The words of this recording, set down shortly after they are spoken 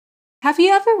Have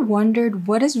you ever wondered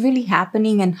what is really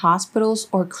happening in hospitals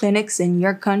or clinics in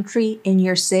your country, in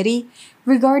your city,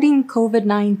 regarding COVID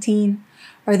 19?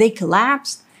 Are they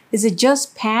collapsed? Is it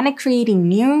just panic creating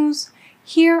news?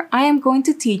 Here, I am going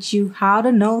to teach you how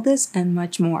to know this and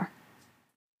much more.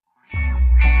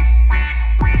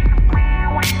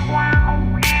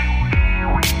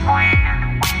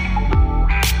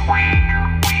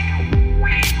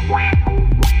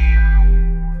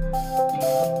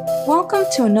 Welcome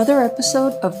to another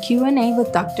episode of Q&A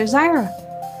with Dr. Zaira.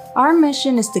 Our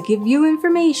mission is to give you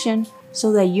information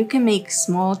so that you can make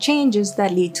small changes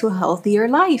that lead to a healthier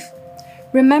life.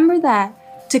 Remember that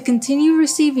to continue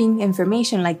receiving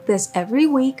information like this every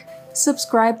week,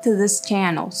 subscribe to this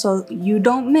channel so you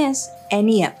don't miss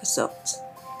any episodes.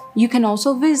 You can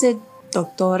also visit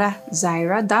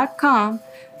doctorazaira.com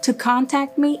to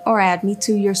contact me or add me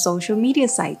to your social media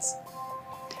sites.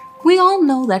 We all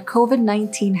know that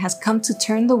COVID-19 has come to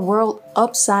turn the world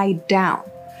upside down.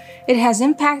 It has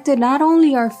impacted not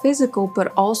only our physical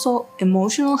but also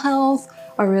emotional health,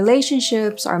 our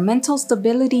relationships, our mental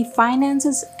stability,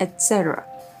 finances, etc.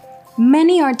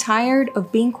 Many are tired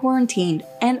of being quarantined,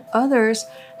 and others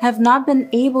have not been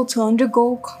able to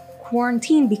undergo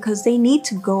quarantine because they need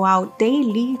to go out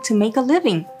daily to make a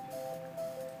living.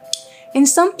 In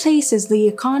some places, the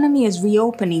economy is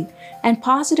reopening and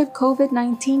positive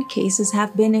COVID-19 cases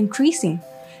have been increasing.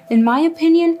 In my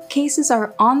opinion, cases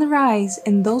are on the rise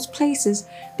in those places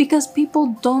because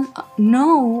people don't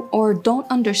know or don't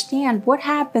understand what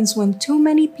happens when too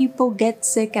many people get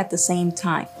sick at the same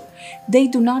time. They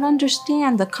do not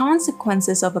understand the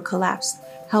consequences of a collapsed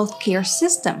healthcare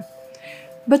system.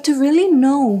 But to really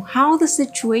know how the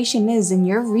situation is in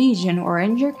your region or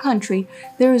in your country,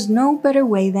 there is no better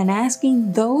way than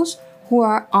asking those who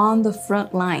are on the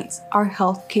front lines, our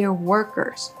healthcare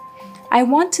workers. I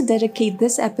want to dedicate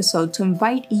this episode to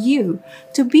invite you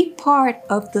to be part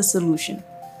of the solution.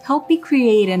 Help me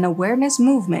create an awareness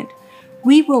movement.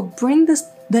 We will bring the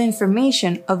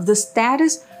information of the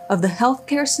status of the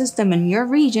healthcare system in your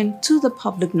region to the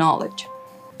public knowledge.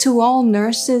 To all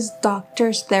nurses,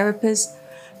 doctors, therapists,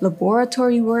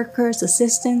 laboratory workers,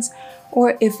 assistants,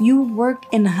 or if you work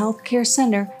in a healthcare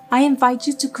center, I invite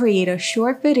you to create a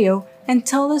short video and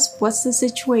tell us what's the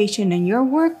situation in your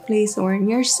workplace or in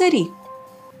your city.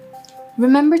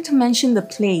 Remember to mention the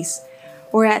place,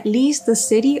 or at least the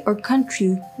city or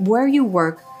country where you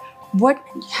work, what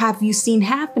have you seen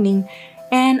happening,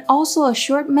 and also a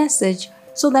short message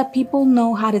so that people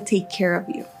know how to take care of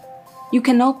you. You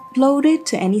can upload it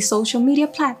to any social media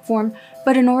platform,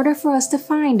 but in order for us to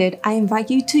find it, I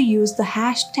invite you to use the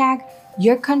hashtag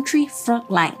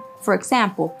YourCountryFrontline. For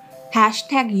example,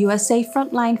 hashtag USA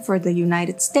Frontline for the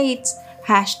United States,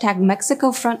 hashtag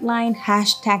Mexico Frontline,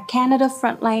 hashtag Canada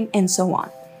Frontline, and so on.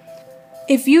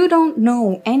 If you don't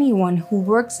know anyone who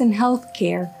works in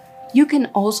healthcare, you can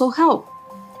also help.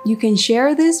 You can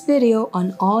share this video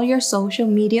on all your social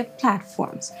media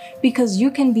platforms because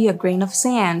you can be a grain of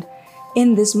sand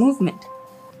in this movement.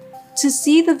 To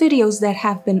see the videos that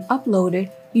have been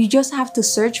uploaded, you just have to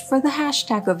search for the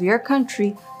hashtag of your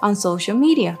country on social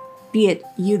media, be it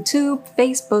YouTube,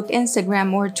 Facebook,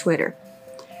 Instagram, or Twitter.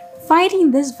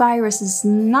 Fighting this virus is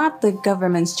not the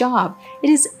government's job, it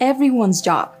is everyone's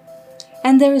job.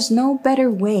 And there is no better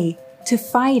way to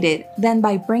fight it than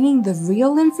by bringing the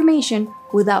real information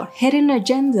without hidden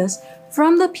agendas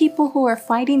from the people who are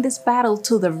fighting this battle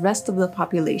to the rest of the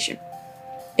population.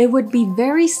 It would be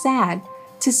very sad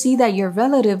to see that your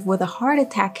relative with a heart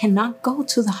attack cannot go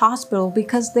to the hospital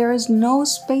because there is no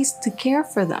space to care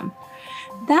for them.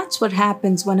 That's what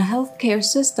happens when a healthcare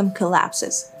system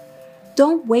collapses.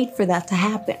 Don't wait for that to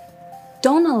happen.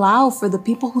 Don't allow for the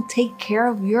people who take care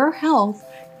of your health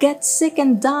get sick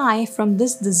and die from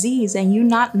this disease and you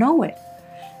not know it.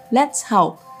 Let's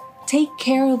help. Take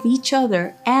care of each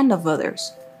other and of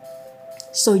others.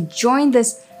 So join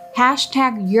this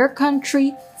hashtag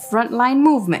YourCountryFrontline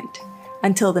movement.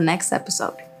 Until the next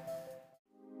episode.